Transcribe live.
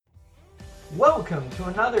Welcome to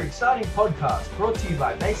another exciting podcast brought to you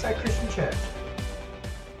by Bayside Christian Church.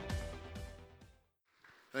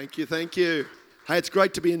 Thank you. Hey, it's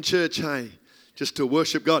great to be in church, hey, just to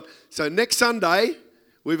worship God. So next Sunday,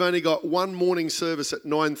 we've only got one morning service at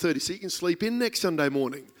 9:30, so you can sleep in next Sunday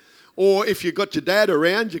morning. Or if you've got your dad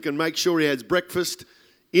around, you can make sure he has breakfast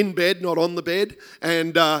in bed, not on the bed,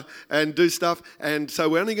 and do stuff. And so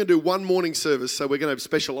we're only going to do one morning service. So we're going to have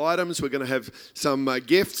special items. We're going to have some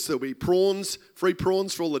gifts. There'll be prawns, free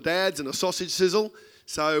prawns for all the dads, and a sausage sizzle.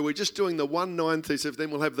 So we're just doing the 9:30, so then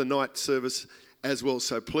we'll have the night service as well.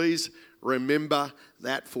 So please remember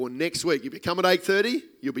that for next week. If you come at 8:30,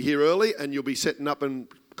 you'll be here early, and you'll be setting up and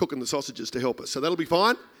cooking the sausages to help us. So that'll be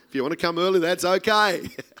fine. If you want to come early, that's okay.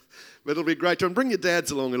 But it'll be great. And bring your dads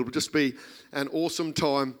along. It'll just be an awesome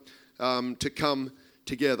time to come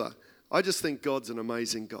together. I just think God's an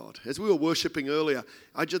amazing God. As we were worshipping earlier,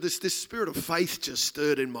 this spirit of faith just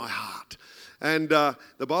stirred in my heart. And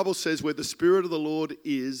the Bible says where the Spirit of the Lord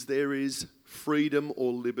is, there is freedom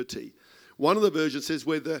or liberty. One of the versions says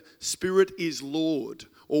where the Spirit is Lord,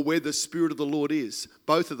 or where the Spirit of the Lord is.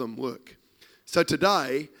 Both of them work. So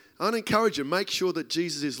today, I'd encourage you, make sure that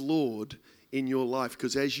Jesus is Lord in your life,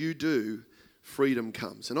 because as you do, freedom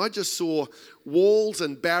comes. And I just saw walls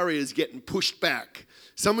and barriers getting pushed back.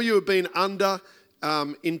 Some of you have been under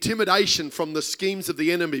intimidation from the schemes of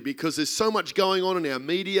the enemy because there's so much going on in our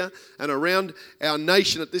media and around our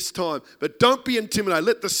nation at this time. But don't be intimidated.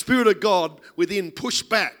 Let the Spirit of God within push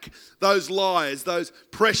back those lies, those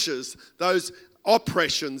pressures, those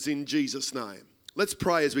oppressions in Jesus' name. Let's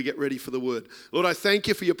pray as we get ready for the word. Lord, I thank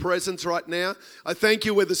you for your presence right now. I thank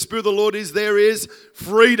you where the Spirit of the Lord is, there is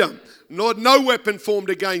freedom. Lord, no weapon formed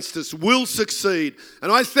against us will succeed.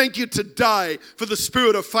 And I thank you today for the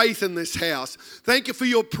spirit of faith in this house. Thank you for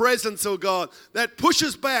your presence, oh God, that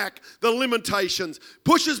pushes back the limitations,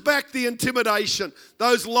 pushes back the intimidation,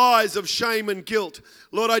 those lies of shame and guilt.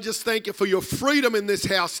 Lord, I just thank you for your freedom in this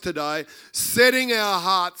house today, setting our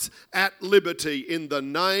hearts at liberty in the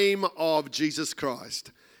name of Jesus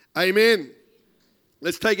Christ. Amen.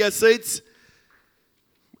 Let's take our seats.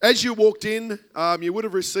 As you walked in, you would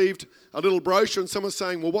have received a little brochure, and someone's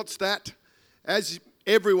saying, well, what's that? As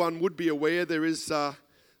everyone would be aware, there is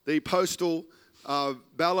the postal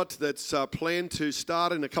ballot that's planned to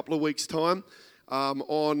start in a couple of weeks' time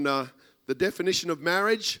on the definition of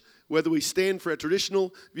marriage, whether we stand for our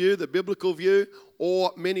traditional view, the biblical view,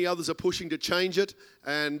 or many others are pushing to change it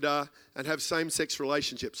and have same-sex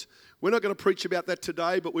relationships. We're not going to preach about that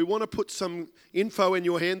today, but we want to put some info in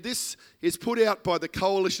your hand. This is put out by the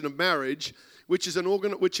Coalition of Marriage, which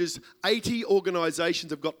is 80 organisations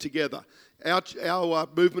have got together. Our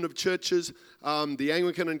movement of churches, the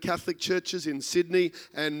Anglican and Catholic churches in Sydney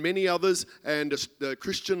and many others, and the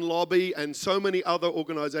Christian Lobby and so many other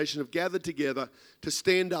organisations have gathered together to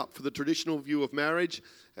stand up for the traditional view of marriage,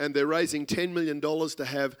 and they're raising $10 million to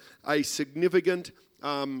have a significant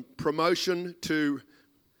promotion to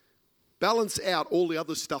balance out all the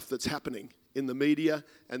other stuff that's happening in the media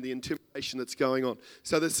and the intimidation that's going on.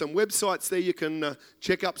 So there's some websites there you can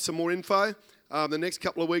check up some more info. The next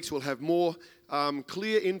couple of weeks we'll have more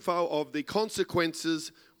clear info of the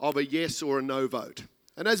consequences of a yes or a no vote.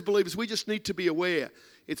 And as believers, we just need to be aware.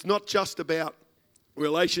 It's not just about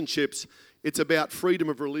relationships, it's about freedom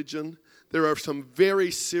of religion. There are some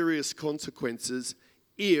very serious consequences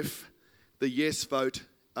if the yes vote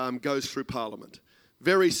goes through Parliament.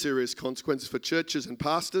 Very serious consequences for churches and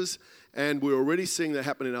pastors, and we're already seeing that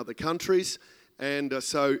happen in other countries. And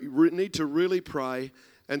so we need to really pray.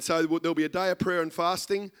 And so there'll be a day of prayer and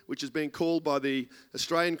fasting, which is being called by the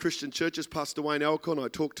Australian Christian Churches. Pastor Wayne Alcon I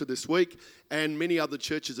talked to this week, and many other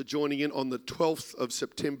churches are joining in on the 12th of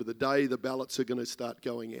September, the day the ballots are going to start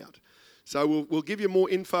going out. So we'll give you more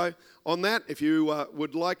info on that if you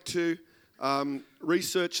would like to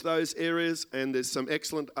research those areas, and there's some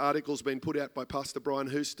excellent articles being put out by Pastor Brian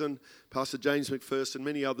Houston, Pastor James McPherson,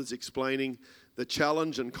 many others explaining the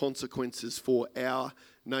challenge and consequences for our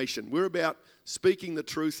nation. We're about speaking the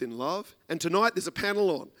truth in love, and tonight there's a panel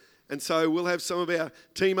on, and so we'll have some of our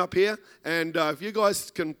team up here, and if you guys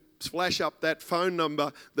can flash up that phone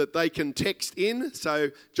number that they can text in, so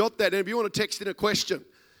jot that in if you want to text in a question.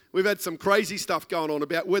 We've had some crazy stuff going on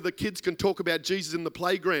about whether kids can talk about Jesus in the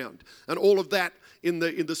playground and all of that in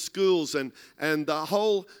the schools and the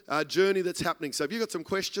whole journey that's happening. So if you've got some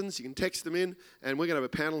questions, you can text them in, and we're going to have a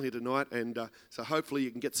panel here tonight, and so hopefully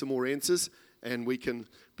you can get some more answers and we can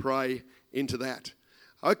pray into that.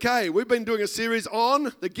 Okay, we've been doing a series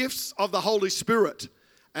on the gifts of the Holy Spirit,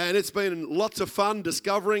 and it's been lots of fun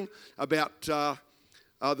discovering about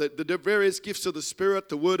the various gifts of the Spirit,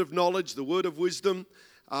 the word of knowledge, the word of wisdom,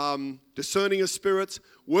 discerning of spirits,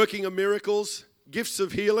 working of miracles, gifts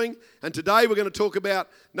of healing. And today we're going to talk about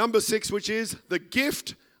number 6, which is the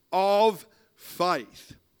gift of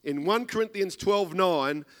faith. In 1 Corinthians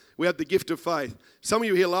 12:9, we have the gift of faith. Some of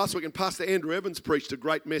you here last week, and Pastor Andrew Evans preached a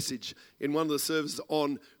great message in one of the services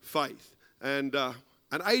on faith. And an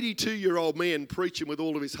 82-year-old man preaching with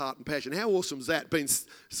all of his heart and passion. How awesome is that? Been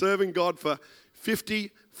serving God for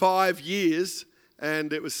 55 years,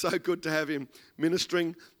 and it was so good to have him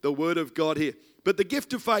ministering the Word of God here. But the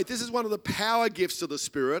gift of faith, this is one of the power gifts of the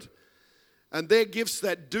Spirit, and they're gifts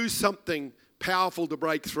that do something powerful to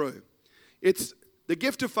break through. The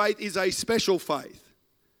gift of faith is a special faith.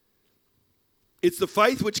 It's the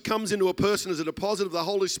faith which comes into a person as a deposit of the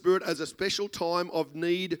Holy Spirit as a special time of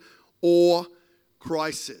need or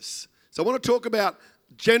crisis. So I want to talk about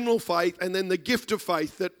general faith and then the gift of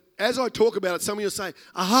faith, that as I talk about it, some of you say,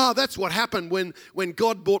 aha, that's what happened when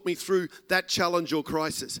God brought me through that challenge or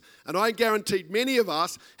crisis. And I guarantee many of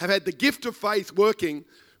us have had the gift of faith working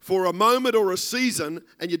for a moment or a season,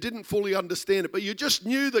 and you didn't fully understand it, but you just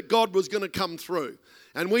knew that God was going to come through.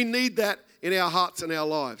 And we need that in our hearts and our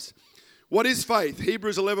lives. What is faith?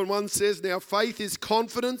 Hebrews 11:1 says, now faith is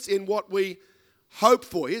confidence in what we hope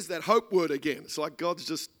for. Here's that hope word again. It's like God's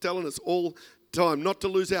just telling us all the time not to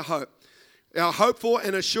lose our hope. Our hope for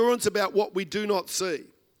and assurance about what we do not see.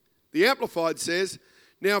 The Amplified says,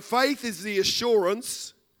 now faith is the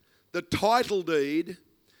assurance, the title deed,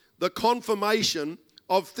 the confirmation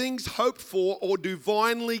of things hoped for or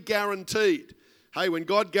divinely guaranteed. Hey, when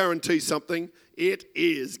God guarantees something, it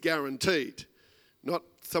is guaranteed. Not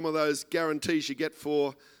some of those guarantees you get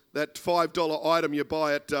for that $5 item you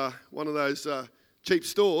buy at one of those cheap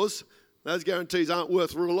stores. Those guarantees aren't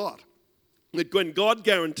worth a real lot. But when God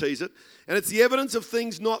guarantees it, and it's the evidence of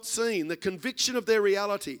things not seen, the conviction of their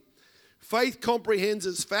reality. Faith comprehends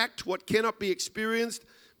as fact what cannot be experienced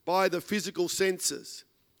by the physical senses.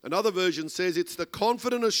 Another version says it's the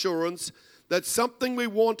confident assurance that something we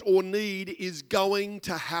want or need is going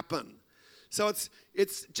to happen. So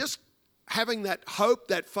it's just having that hope,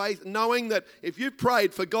 that faith, knowing that if you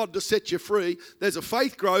prayed for God to set you free, there's a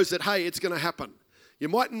faith grows that, hey, it's going to happen. You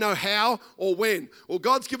mightn't know how or when. Or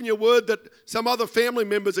God's given you a word that some other family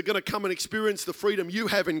members are going to come and experience the freedom you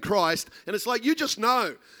have in Christ. And it's like you just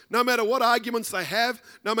know. No matter what arguments they have,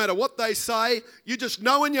 no matter what they say, you just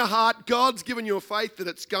know in your heart God's given you a faith that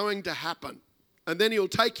it's going to happen. And then He'll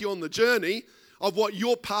take you on the journey of what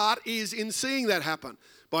your part is in seeing that happen.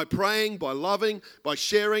 By praying, by loving, by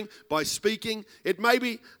sharing, by speaking. It may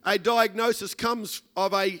be a diagnosis comes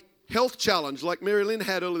of a health challenge like Mary Lynn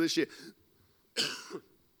had earlier this year.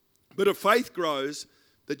 But if faith grows,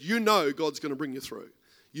 that you know God's going to bring you through.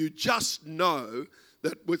 You just know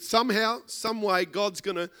that with somehow, some way, God's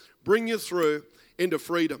going to bring you through into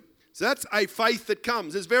freedom. So that's a faith that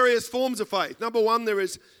comes. There's various forms of faith. Number one, there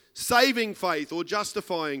is saving faith or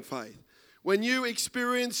justifying faith. When you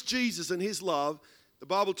experience Jesus and His love, the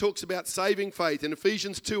Bible talks about saving faith in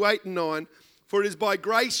Ephesians 2:8-9. For it is by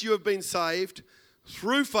grace you have been saved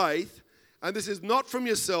through faith, and this is not from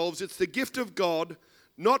yourselves, it's the gift of God,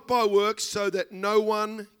 not by works, so that no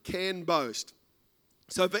one can boast.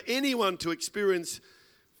 So for anyone to experience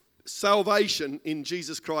salvation in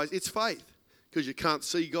Jesus Christ, it's faith, because you can't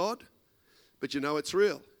see God, but you know it's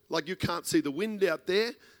real. Like you can't see the wind out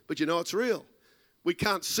there, but you know it's real. We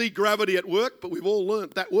can't see gravity at work, but we've all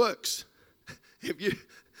learned that works.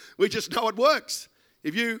 We just know it works.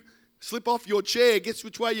 If you slip off your chair, guess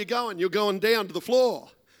which way you're going down to the floor.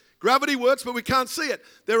 Gravity works, but we can't see it.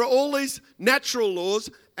 There are all these natural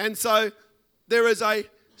laws, and so there is a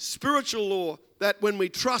spiritual law that when we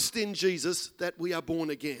trust in Jesus, that we are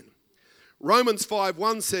born again. Romans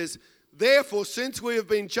 5:1 says, therefore, since we have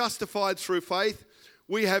been justified through faith,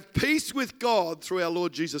 we have peace with God through our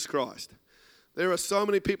Lord Jesus Christ. There are so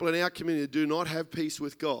many people in our community who do not have peace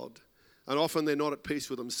with God. And often they're not at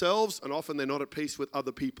peace with themselves, and often they're not at peace with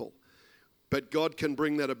other people. But God can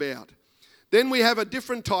bring that about. Then we have a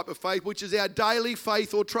different type of faith, which is our daily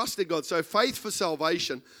faith or trust in God. So faith for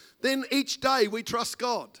salvation. Then each day we trust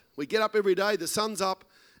God. We get up every day, the sun's up,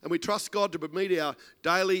 and we trust God to meet our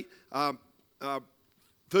daily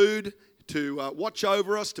food, to watch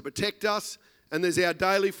over us, to protect us. And there's our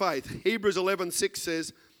daily faith. Hebrews 11:6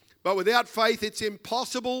 says, but without faith it's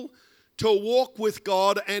impossible to walk with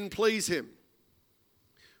God and please Him.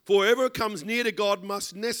 For whoever comes near to God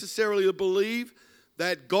must necessarily believe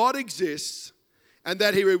that God exists and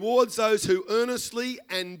that He rewards those who earnestly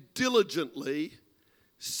and diligently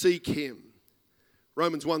seek Him.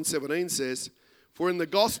 Romans 1:17 says, for in the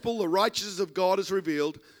gospel the righteousness of God is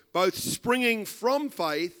revealed, both springing from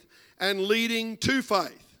faith and leading to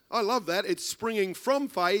faith. I love that. It's springing from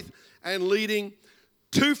faith and leading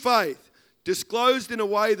to faith, disclosed in a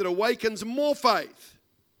way that awakens more faith.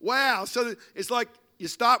 Wow. So it's like you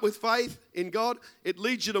start with faith in God, it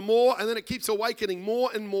leads you to more, and then it keeps awakening more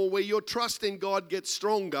and more where your trust in God gets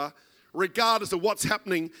stronger regardless of what's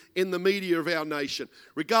happening in the media of our nation.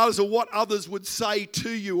 Regardless of what others would say to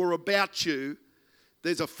you or about you,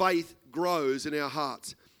 there's a faith grows in our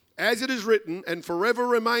hearts. As it is written, and forever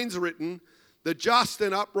remains written, the just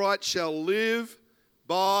and upright shall live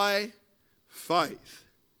by faith.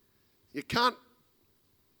 You can't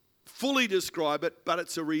fully describe it, but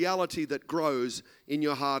it's a reality that grows in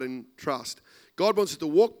your heart and trust. God wants us to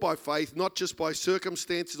walk by faith, not just by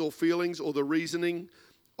circumstances or feelings or the reasoning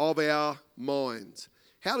of our minds.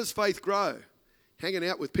 How does faith grow? Hanging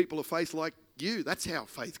out with people of faith like you. That's how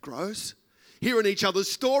faith grows. Hearing each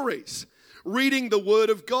other's stories. Reading the Word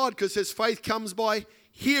of God, because his faith comes by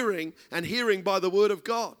hearing, and hearing by the Word of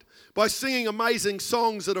God. By singing amazing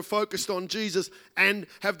songs that are focused on Jesus and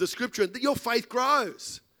have the Scripture, that your faith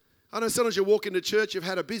grows. I know sometimes you walk into church, you've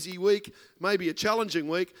had a busy week, maybe a challenging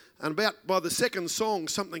week, and about by the second song,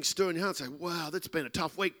 something's stirring your heart and say, wow, that's been a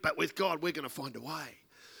tough week, but with God, we're going to find a way.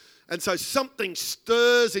 And so something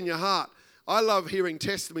stirs in your heart. I love hearing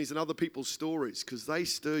testimonies and other people's stories because they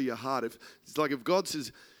stir your heart. It's like if God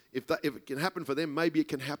says, if it can happen for them, maybe it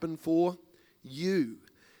can happen for you.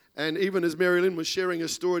 And even as Mary Lynn was sharing her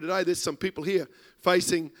story today, there's some people here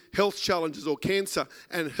facing health challenges or cancer,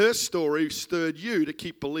 and her story stirred you to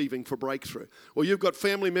keep believing for breakthrough. Or you've got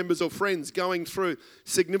family members or friends going through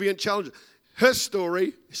significant challenges. Her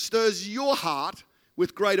story stirs your heart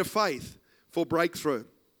with greater faith for breakthrough.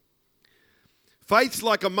 Faith's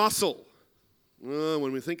like a muscle.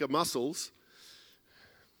 When we think of muscles,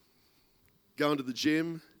 going to the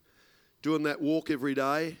gym, doing that walk every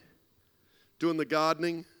day, doing the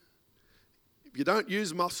gardening. If you don't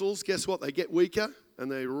use muscles, guess what? They get weaker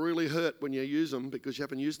and they really hurt when you use them because you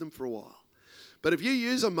haven't used them for a while. But if you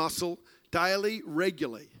use a muscle daily,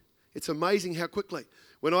 regularly, it's amazing how quickly.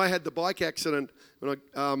 When I had the bike accident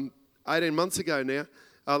 18 months ago now,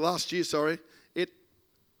 last year, it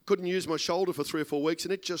couldn't use my shoulder for 3 or 4 weeks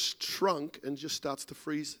and it just shrunk and just starts to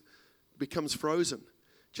freeze, becomes frozen.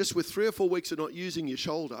 Just with 3 or 4 weeks of not using your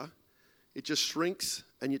shoulder, it just shrinks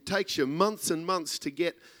and it takes you months and months to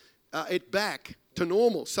get it back to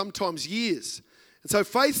normal, sometimes years. And so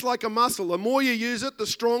faith's like a muscle. The more you use it, the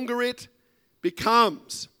stronger it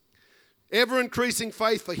becomes. Ever-increasing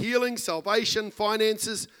faith for healing, salvation,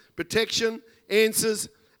 finances, protection, answers,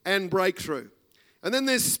 and breakthrough. And then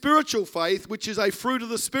there's spiritual faith, which is a fruit of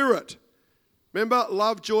the Spirit. Remember,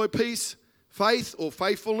 love, joy, peace, faith or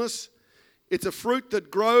faithfulness. It's a fruit that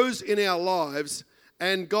grows in our lives.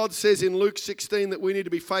 And God says in Luke 16 that we need to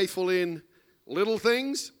be faithful in little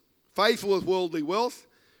things, faithful with worldly wealth,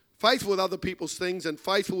 faithful with other people's things, and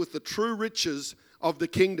faithful with the true riches of the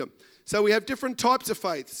kingdom. So we have different types of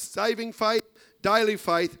faith, saving faith, daily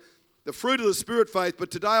faith, the fruit of the Spirit faith. But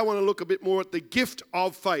today I want to look a bit more at the gift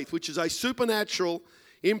of faith, which is a supernatural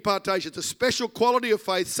impartation. It's a special quality of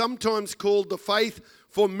faith, sometimes called the faith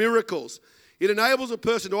for miracles. It enables a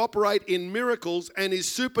person to operate in miracles and is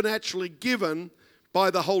supernaturally given by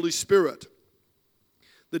the Holy Spirit.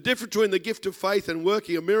 The difference between the gift of faith and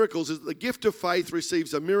working of miracles is that the gift of faith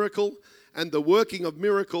receives a miracle and the working of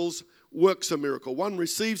miracles works a miracle. One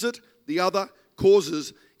receives it, the other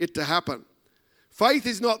causes it to happen. Faith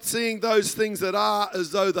is not seeing those things that are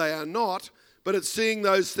as though they are not, but it's seeing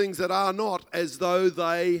those things that are not as though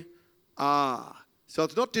they are. So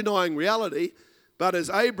it's not denying reality, but as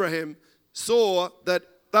Abraham saw that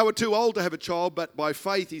they were too old to have a child, but by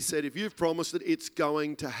faith he said, if you've promised it, it's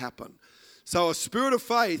going to happen. So a spirit of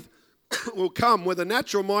faith will come where the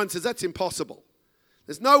natural mind says, that's impossible.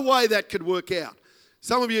 There's no way that could work out.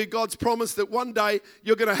 Some of you, God's promised that one day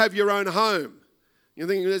you're going to have your own home. You're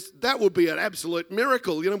thinking that would be an absolute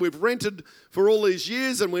miracle. You know, we've rented for all these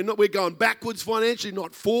years and we're going backwards financially,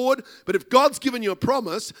 not forward. But if God's given you a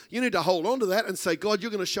promise, you need to hold on to that and say, God, you're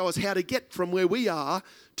going to show us how to get from where we are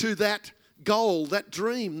to that goal, that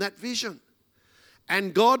dream, that vision.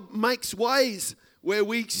 And God makes ways where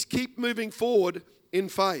we keep moving forward in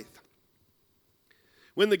faith.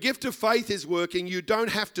 When the gift of faith is working, you don't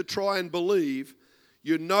have to try and believe.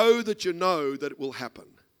 You know that it will happen.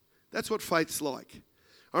 That's what faith's like.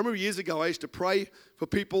 I remember years ago I used to pray for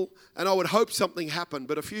people and I would hope something happened.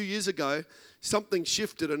 But a few years ago, something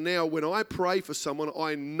shifted and now when I pray for someone,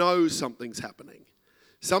 I know something's happening.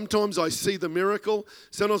 Sometimes I see the miracle,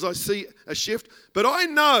 sometimes I see a shift, but I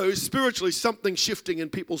know spiritually something's shifting in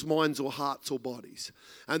people's minds or hearts or bodies.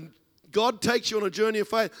 And God takes you on a journey of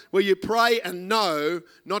faith where you pray and know,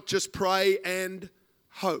 not just pray and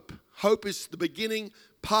hope. Hope is the beginning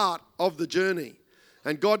part of the journey.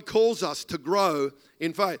 And God calls us to grow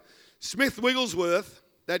in faith. Smith Wigglesworth,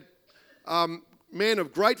 that man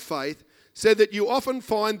of great faith, said that you often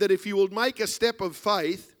find that if you will make a step of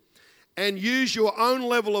faith and use your own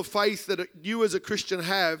level of faith that you as a Christian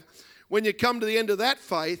have, when you come to the end of that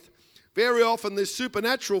faith, very often this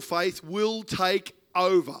supernatural faith will take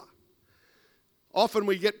over. Often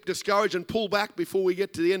we get discouraged and pull back before we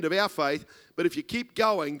get to the end of our faith, but if you keep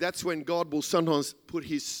going, that's when God will sometimes put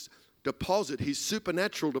his deposit, his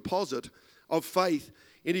supernatural deposit of faith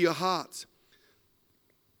into your hearts.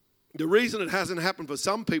 The reason it hasn't happened for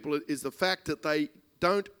some people is the fact that they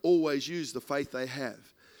don't always use the faith they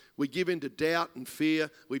have. We give in to doubt and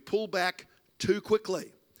fear. We pull back too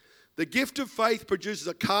quickly. The gift of faith produces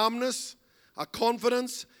a calmness, a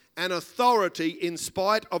confidence, and authority in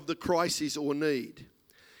spite of the crisis or need.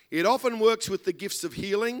 It often works with the gifts of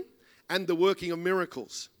healing and the working of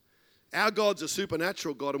miracles. Our God's a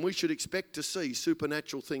supernatural God, and we should expect to see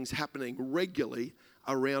supernatural things happening regularly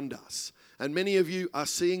around us. And many of you are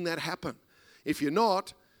seeing that happen. If you're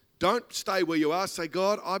not, don't stay where you are. Say,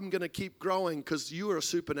 God, I'm going to keep growing because you are a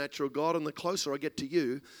supernatural God, and the closer I get to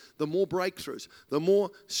you, the more breakthroughs, the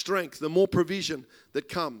more strength, the more provision that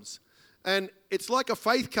comes. And it's like a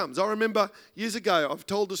faith comes. I remember years ago, I've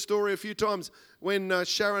told the story a few times, when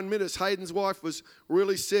Sharon Middis, Hayden's wife, was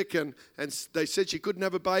really sick and they said she couldn't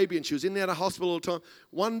have a baby and she was in and out of hospital all the time.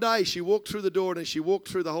 One day she walked through the door, and as she walked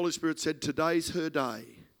through, the Holy Spirit said, today's her day.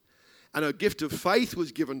 And a gift of faith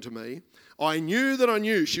was given to me. I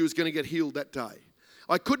knew she was going to get healed that day.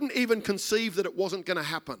 I couldn't even conceive that it wasn't going to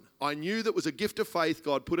happen. I knew that was a gift of faith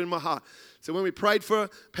God put in my heart. So when we prayed for her,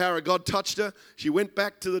 power of God touched her. She went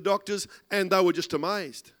back to the doctors and they were just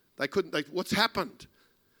amazed. What's happened?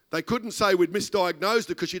 They couldn't say we'd misdiagnosed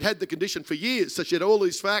her because she'd had the condition for years. So she had all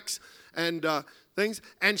these facts and things.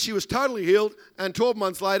 And she was totally healed. And 12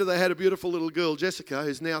 months later, they had a beautiful little girl, Jessica,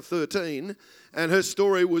 who's now 13. And her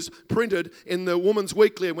story was printed in the Woman's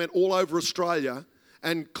Weekly and went all over Australia,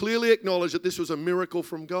 and clearly acknowledged that this was a miracle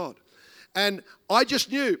from God. And I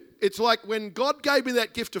just knew. It's like when God gave me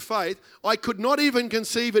that gift of faith, I could not even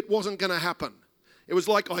conceive it wasn't going to happen. It was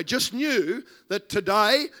like I just knew that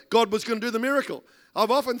today God was going to do the miracle. I've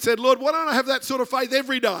often said, Lord, why don't I have that sort of faith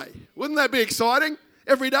every day? Wouldn't that be exciting?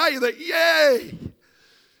 Every day you think, yay!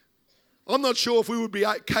 I'm not sure if we would be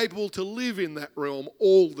capable to live in that realm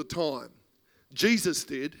all the time. Jesus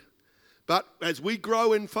did. But as we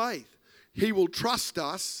grow in faith, he will trust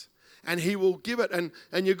us and he will give it, and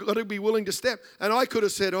you've got to be willing to step. And I could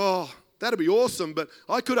have said, oh, that'd be awesome, but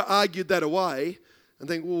I could have argued that away and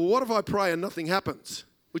think, well, what if I pray and nothing happens?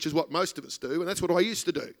 Which is what most of us do, and that's what I used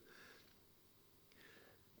to do.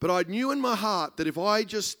 But I knew in my heart that if I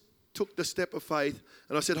just took the step of faith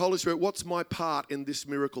and I said, Holy Spirit, what's my part in this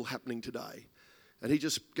miracle happening today? And he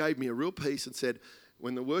just gave me a real peace and said,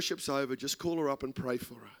 when the worship's over, just call her up and pray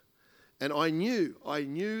for her. And I knew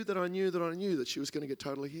that she was going to get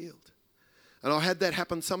totally healed. And I had that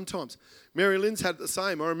happen sometimes. Mary Lynn's had the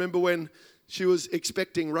same. I remember when she was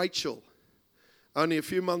expecting Rachel, only a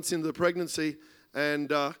few months into the pregnancy, and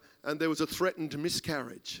there was a threatened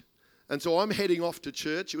miscarriage. And so I'm heading off to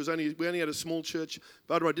church. We only had a small church,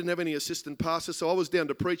 but I didn't have any assistant pastor, so I was down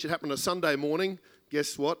to preach. It happened a Sunday morning.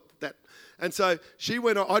 Guess what? And so she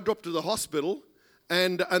went. I dropped to the hospital,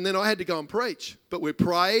 and then I had to go and preach. But we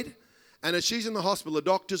prayed. And as she's in the hospital, the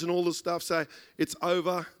doctors and all the stuff say, it's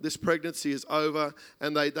over, this pregnancy is over,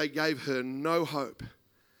 and they gave her no hope.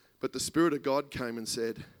 But the Spirit of God came and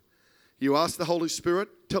said, you asked the Holy Spirit?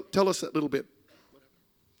 Tell us that little bit.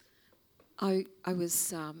 I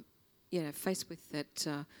was faced with that.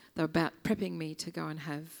 They were about prepping me to go and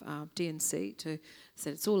have D&C,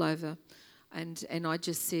 said it's all over. And I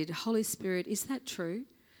just said, Holy Spirit, is that true?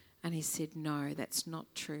 And he said, no, that's not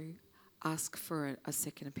true. Ask for a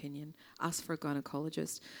second opinion. Ask for a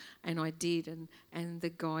gynecologist. And I did. And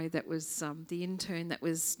the guy that was, the intern that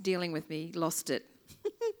was dealing with me lost it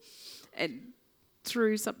and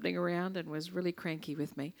threw something around and was really cranky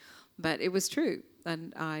with me. But it was true.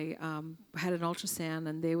 And I had an ultrasound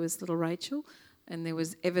and there was little Rachel and there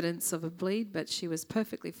was evidence of a bleed, but she was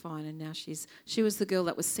perfectly fine. And now she was the girl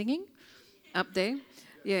that was singing up there.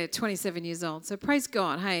 Yeah, 27 years old. So praise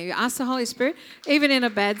God. Hey, ask the Holy Spirit. Even in a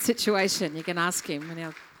bad situation, you can ask him.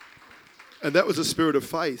 And that was a spirit of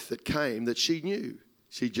faith that came that she knew.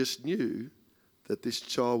 She just knew that this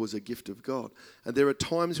child was a gift of God. And there are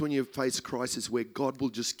times when you face crisis where God will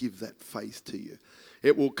just give that faith to you.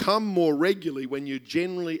 It will come more regularly when you're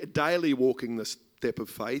generally daily walking the step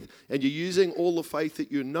of faith and you're using all the faith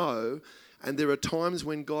that you know. And there are times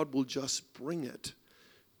when God will just bring it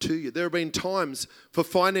to you. There have been times for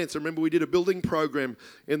finance. I remember we did a building program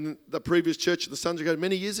in the previous church at the Sons of God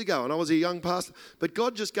many years ago, and I was a young pastor. But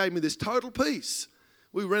God just gave me this total peace.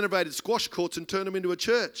 We renovated squash courts and turned them into a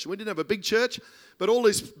church. We didn't have a big church, but all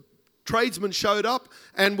these tradesmen showed up,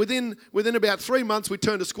 and within about 3 months, we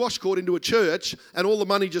turned a squash court into a church, and all the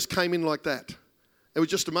money just came in like that. It was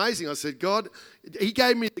just amazing. I said, God, He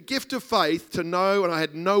gave me the gift of faith to know, and I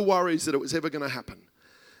had no worries that it was ever going to happen.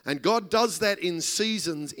 And God does that in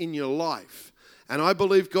seasons in your life. And I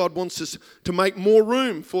believe God wants us to make more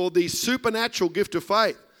room for the supernatural gift of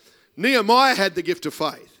faith. Nehemiah had the gift of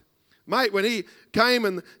faith. Mate, when he came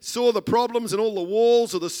and saw the problems and all the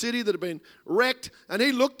walls of the city that had been wrecked, and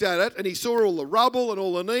he looked at it and he saw all the rubble and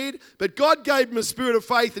all the need, but God gave him a spirit of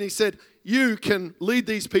faith and He said, you can lead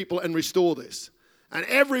these people and restore this. And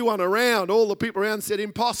everyone around, all the people around said,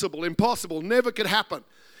 impossible, impossible, never could happen.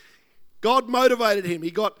 God motivated him.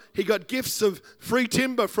 He got gifts of free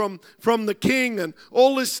timber from the king, and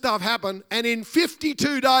all this stuff happened. And in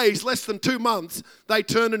 52 days, less than 2 months, they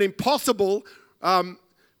turned an impossible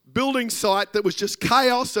building site that was just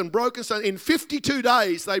chaos and broken. So in 52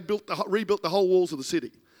 days, they rebuilt the whole walls of the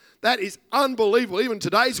city. That is unbelievable. Even in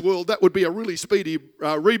today's world, that would be a really speedy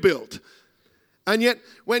rebuild. And yet,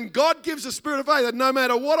 when God gives a spirit of faith, that no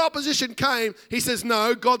matter what opposition came, He says,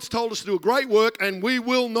 no, God's told us to do a great work and we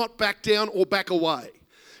will not back down or back away.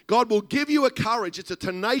 God will give you a courage. It's a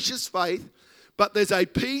tenacious faith, but there's a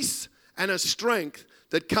peace and a strength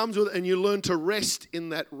that comes with it, and you learn to rest in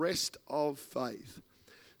that rest of faith.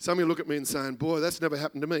 Some of you look at me and saying, boy, that's never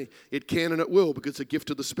happened to me. It can and it will, because it's a gift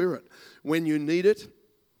of the Spirit. When you need it,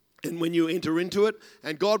 and when you enter into it,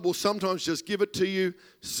 and God will sometimes just give it to you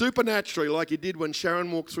supernaturally, like He did when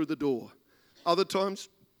Sharon walked through the door. Other times,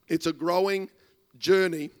 it's a growing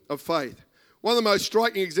journey of faith. One of the most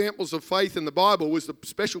striking examples of faith in the Bible was the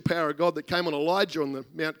special power of God that came on Elijah on the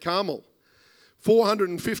Mount Carmel.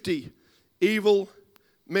 450 evil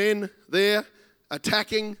men there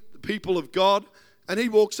attacking the people of God, and he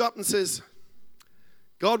walks up and says,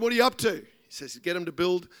 God, what are you up to? He says, get them to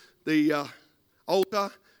build the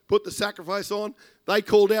altar, put the sacrifice on. They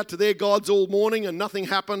called out to their gods all morning and nothing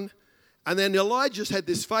happened. And then Elijah had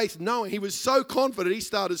this faith, knowing he was so confident, he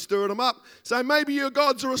started stirring them up, saying, maybe your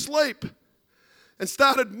gods are asleep, and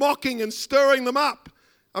started mocking and stirring them up.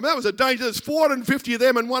 I mean, that was a danger. There's 450 of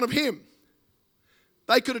them and one of him.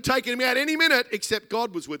 They could have taken him out any minute, except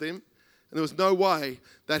God was with him, and there was no way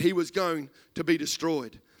that he was going to be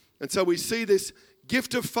destroyed. And so we see this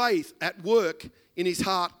gift of faith at work in his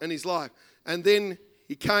heart and his life. And then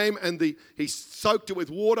he came and he soaked it with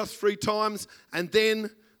water 3 times, and then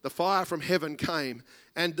the fire from heaven came.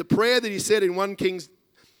 And the prayer that he said in 1 Kings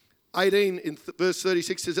 18 in verse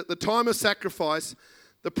 36 says, at the time of sacrifice,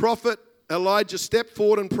 the prophet Elijah stepped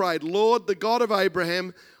forward and prayed, Lord, the God of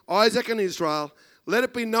Abraham, Isaac and Israel, let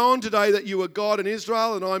it be known today that you are God in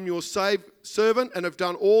Israel, and I'm your servant and have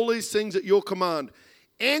done all these things at your command.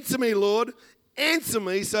 Answer me, Lord. Answer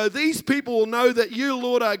me, so these people will know that you,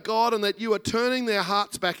 Lord, are God, and that you are turning their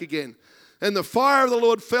hearts back again. And the fire of the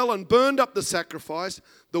Lord fell and burned up the sacrifice,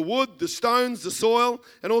 the wood, the stones, the soil,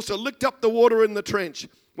 and also licked up the water in the trench.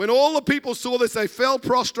 When all the people saw this, they fell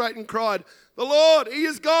prostrate and cried, the Lord, He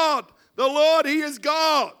is God. The Lord, He is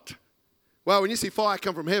God. Well, when you see fire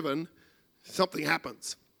come from heaven, something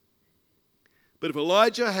happens. But if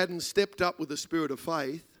Elijah hadn't stepped up with the spirit of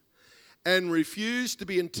faith and refused to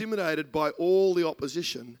be intimidated by all the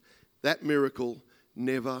opposition, that miracle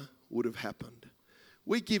never would have happened.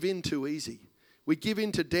 We give in too easy. We give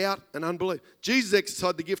in to doubt and unbelief. Jesus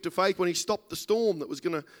exercised the gift of faith when He stopped the storm that was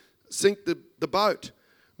going to sink the boat.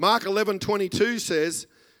 Mark 11:22 says,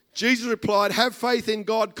 Jesus replied, have faith in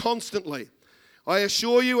God constantly. I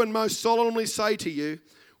assure you and most solemnly say to you,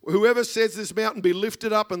 whoever says this mountain be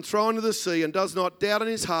lifted up and thrown into the sea and does not doubt in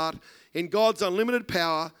his heart in God's unlimited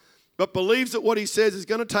power, but believes that what He says is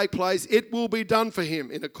going to take place, it will be done for him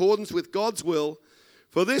in accordance with God's will.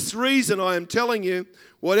 For this reason I am telling you,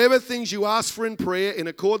 whatever things you ask for in prayer in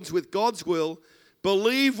accordance with God's will,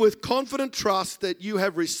 believe with confident trust that you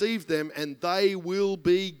have received them and they will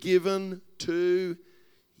be given to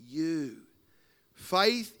you.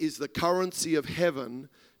 Faith is the currency of heaven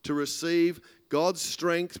to receive God's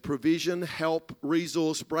strength, provision, help,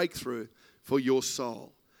 resource, breakthrough for your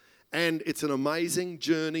soul. And it's an amazing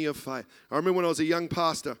journey of faith. I remember when I was a young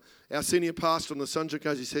pastor, our senior pastor on the Sons of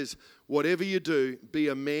God, he says, whatever you do, be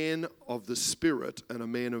a man of the Spirit and a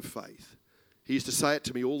man of faith. He used to say it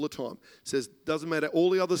to me all the time. He says, doesn't matter all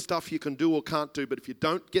the other stuff you can do or can't do, but if you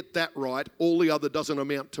don't get that right, all the other doesn't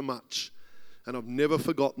amount to much. And I've never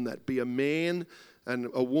forgotten that. Be a man and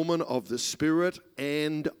a woman of the Spirit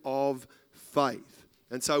and of faith.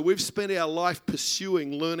 And so we've spent our life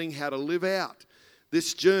pursuing, learning how to live out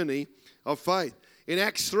this journey of faith. In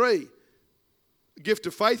Acts 3, the gift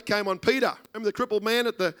of faith came on Peter. Remember the crippled man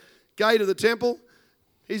at the gate of the temple?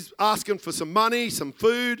 He's asking for some money, some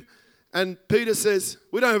food. And Peter says,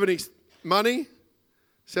 we don't have any money.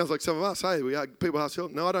 Sounds like some of us, hey, people ask,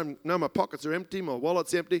 no, I don't know, my pockets are empty, my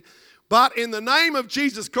wallet's empty. But in the name of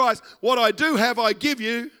Jesus Christ, what I do have, I give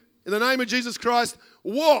you. In the name of Jesus Christ,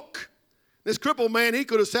 walk. This crippled man, he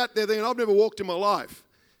could have sat there thinking, I've never walked in my life.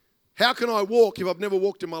 How can I walk if I've never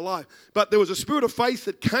walked in my life? But there was a spirit of faith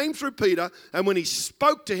that came through Peter, and when he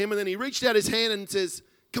spoke to him, and then he reached out his hand and says,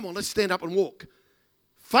 come on, let's stand up and walk.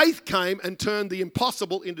 Faith came and turned the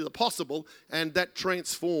impossible into the possible, and that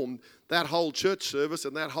transformed that whole church service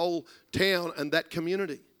and that whole town and that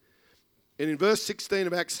community. And in verse 16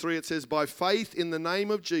 of Acts 3, it says, by faith in the name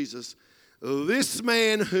of Jesus, this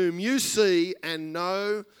man whom you see and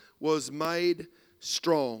know was made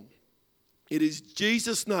strong. It is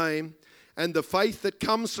Jesus' name and the faith that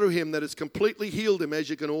comes through him that has completely healed him, as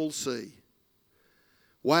you can all see.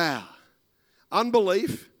 Wow.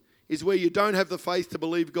 Unbelief is where you don't have the faith to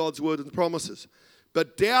believe God's word and promises.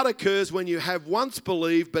 But doubt occurs when you have once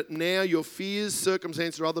believed, but now your fears,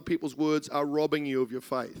 circumstances, or other people's words are robbing you of your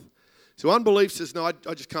faith. So unbelief says, no,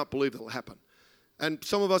 I just can't believe it'll happen. And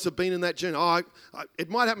some of us have been in that journey. It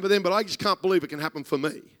might happen for them, but I just can't believe it can happen for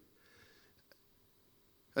me.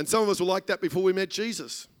 And some of us were like that before we met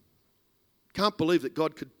Jesus. Can't believe that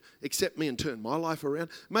God could accept me and turn my life around.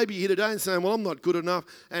 Maybe you're here today and saying, well, I'm not good enough.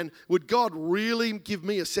 And would God really give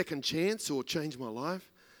me a second chance or change my life?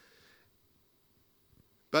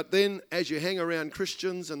 But then as you hang around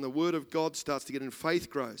Christians and the word of God starts to get in, faith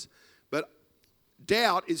grows. But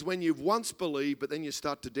doubt is when you've once believed, but then you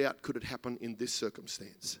start to doubt, could it happen in this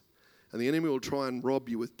circumstance? And the enemy will try and rob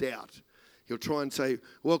you with doubt. He'll try and say,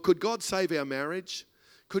 well, could God save our marriage?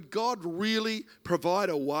 Could God really provide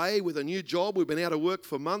a way with a new job? We've been out of work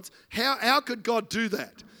for months. How could God do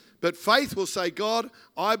that? But faith will say, God,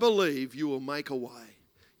 I believe you will make a way.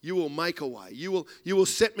 You will make a way. You will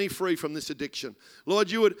set me free from this addiction. Lord,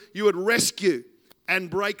 you would rescue and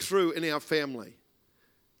break through in our family.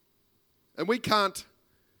 And we can't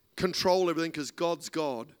control everything because God's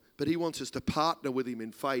God, but he wants us to partner with him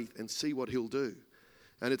in faith and see what he'll do.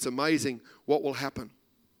 And it's amazing what will happen.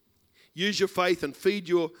 Use your faith and feed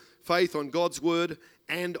your faith on God's word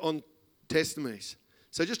and on testimonies.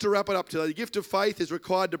 So just to wrap it up today, the gift of faith is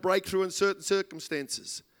required to break through in certain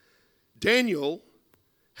circumstances. Daniel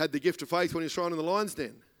had the gift of faith when he was thrown in the lion's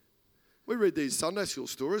den. We read these Sunday school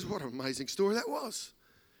stories. What an amazing story that was.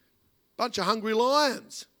 Bunch of hungry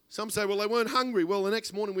lions. Some say, well, they weren't hungry. Well, the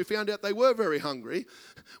next morning we found out they were very hungry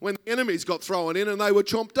when the enemies got thrown in and they were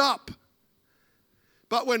chomped up.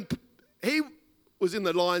 But when he was in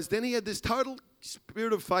the lion's den, he had this total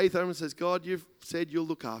spirit of faith over him and says, God, you've said you'll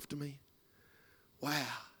look after me. Wow.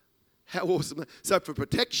 How awesome. So for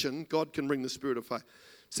protection, God can bring the spirit of faith.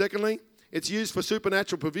 Secondly, it's used for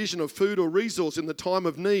supernatural provision of food or resource in the time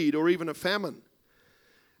of need or even a famine,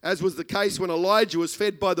 as was the case when Elijah was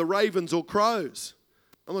fed by the ravens or crows.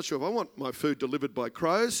 I'm not sure if I want my food delivered by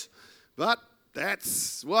crows, but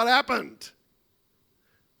that's what happened.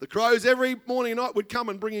 The crows every morning and night would come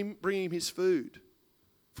and bring him his food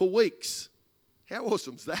for weeks. How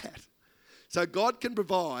awesome is that? So God can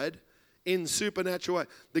provide in supernatural way.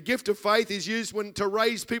 The gift of faith is used to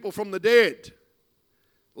raise people from the dead.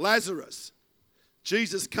 Lazarus.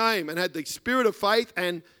 Jesus came and had the spirit of faith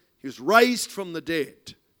and he was raised from the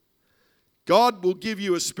dead. God will give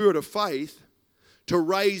you a spirit of faith to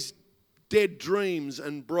raise dead dreams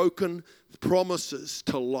and broken promises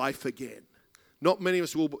to life again. Not many of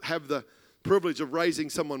us will have the privilege of raising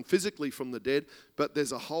someone physically from the dead, but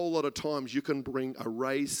there's a whole lot of times you can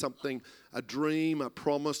raise something, a dream, a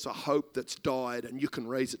promise, a hope that's died, and you can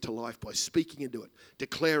raise it to life by speaking into it,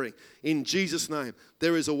 declaring, in Jesus' name,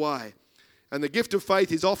 there is a way. And the gift of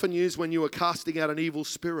faith is often used when you are casting out an evil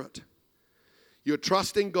spirit. You're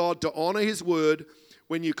trusting God to honor his word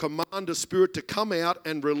when you command a spirit to come out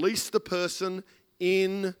and release the person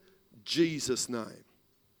in Jesus' name.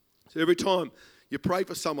 So every time you pray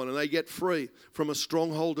for someone and they get free from a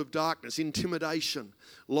stronghold of darkness, intimidation,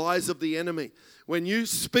 lies of the enemy. When you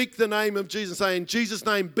speak the name of Jesus, say, in Jesus'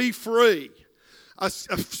 name, be free. A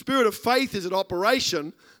spirit of faith is an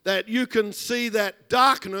operation that you can see that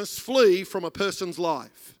darkness flee from a person's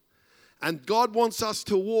life. And God wants us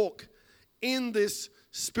to walk in this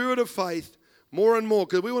spirit of faith more and more,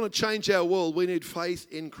 because we want to change our world. We need faith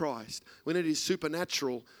in Christ. We need his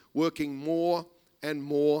supernatural working more and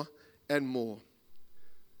more and more.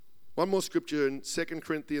 One more scripture in 2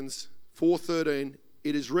 Corinthians 4:13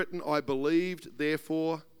 It is written, I believed,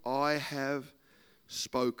 therefore I have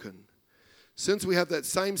spoken. Since we have that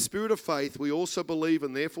same spirit of faith, we also believe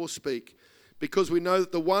and therefore speak, because we know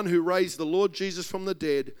that the one who raised the Lord Jesus from the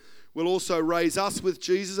dead will also raise us with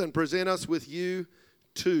Jesus and present us with you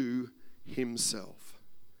to himself.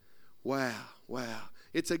 Wow.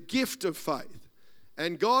 It's a gift of faith.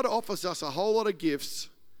 And God offers us a whole lot of gifts,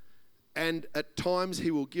 and at times he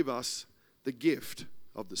will give us the gift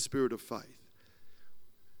of the spirit of faith.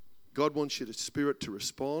 God wants your spirit to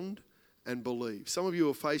respond and believe. Some of you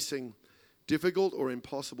are facing difficult or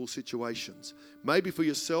impossible situations, maybe for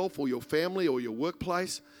yourself or your family or your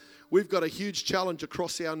workplace. We've got a huge challenge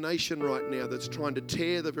across our nation right now that's trying to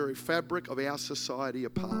tear the very fabric of our society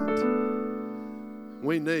apart.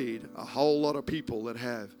 We need a whole lot of people that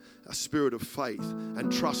have a spirit of faith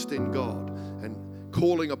and trust in God and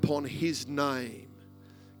calling upon his name,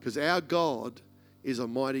 because our God is a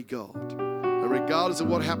mighty God. And regardless of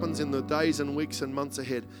what happens in the days and weeks and months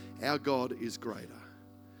ahead, our God is greater.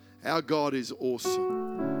 Our God is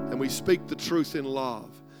awesome. And we speak the truth in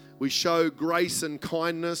love. We show grace and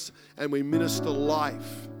kindness, and we minister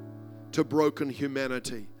life to broken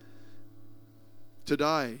humanity.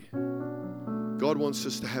 Today, God wants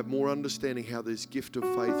us to have more understanding how this gift of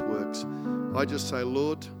faith works. I just say,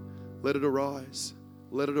 Lord, let it arise.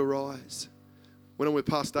 Let it arise. When I'm with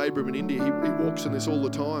Pastor Abram in India, he walks in this all the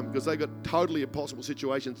time because they got totally impossible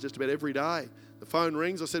situations just about every day. The phone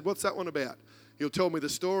rings. I said, what's that one about? He'll tell me the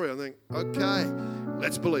story. I think, okay,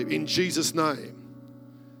 let's believe in Jesus' name.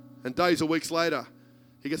 And days or weeks later,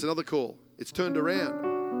 he gets another call. It's turned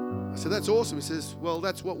around. I said, that's awesome. He says, well,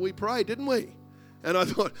 that's what we prayed, didn't we? And I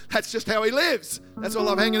thought, that's just how he lives. That's why I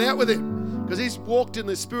love hanging out with him, because he's walked in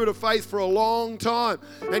the spirit of faith for a long time.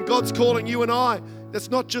 And God's calling you and I.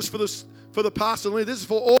 That's not just for the pastor and leader. This is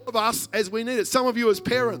for all of us as we need it. Some of you as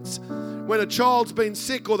parents, when a child's been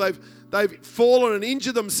sick or they've fallen and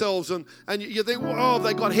injured themselves and you think, oh,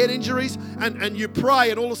 they got head injuries, and you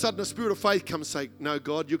pray, and all of a sudden a spirit of faith comes and say, no,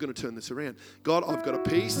 God, you're going to turn this around. God, I've got a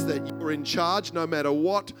peace that you're in charge no matter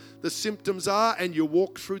what the symptoms are, and you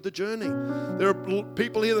walk through the journey. There are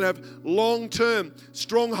people here that have long-term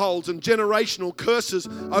strongholds and generational curses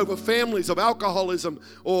over families of alcoholism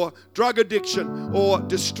or drug addiction or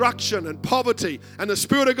destruction and poverty, and the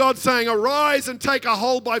Spirit of God saying, arise and take a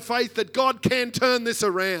hold by faith that God can turn this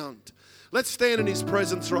around. Let's stand in his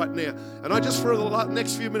presence right now. And I just, for the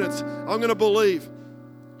next few minutes, I'm going to believe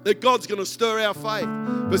that God's going to stir our faith.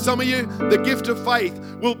 For some of you, the gift of faith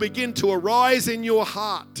will begin to arise in your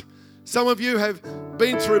heart. Some of you have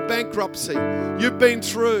been through bankruptcy. You've been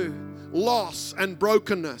through loss and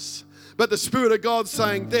brokenness. But the Spirit of God's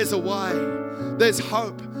saying, there's a way. There's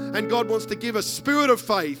hope. And God wants to give a spirit of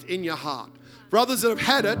faith in your heart. For others that have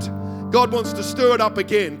had it, God wants to stir it up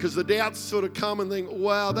again, because the doubts sort of come and think,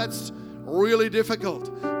 wow, that's really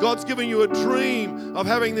difficult. God's giving you a dream of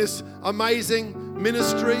having this amazing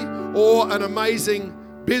ministry or an amazing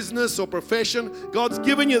business or profession. God's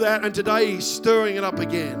given you that, and today he's stirring it up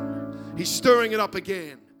again. He's stirring it up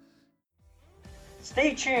again.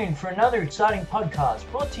 Stay tuned for another exciting podcast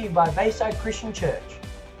brought to you by Bayside Christian Church.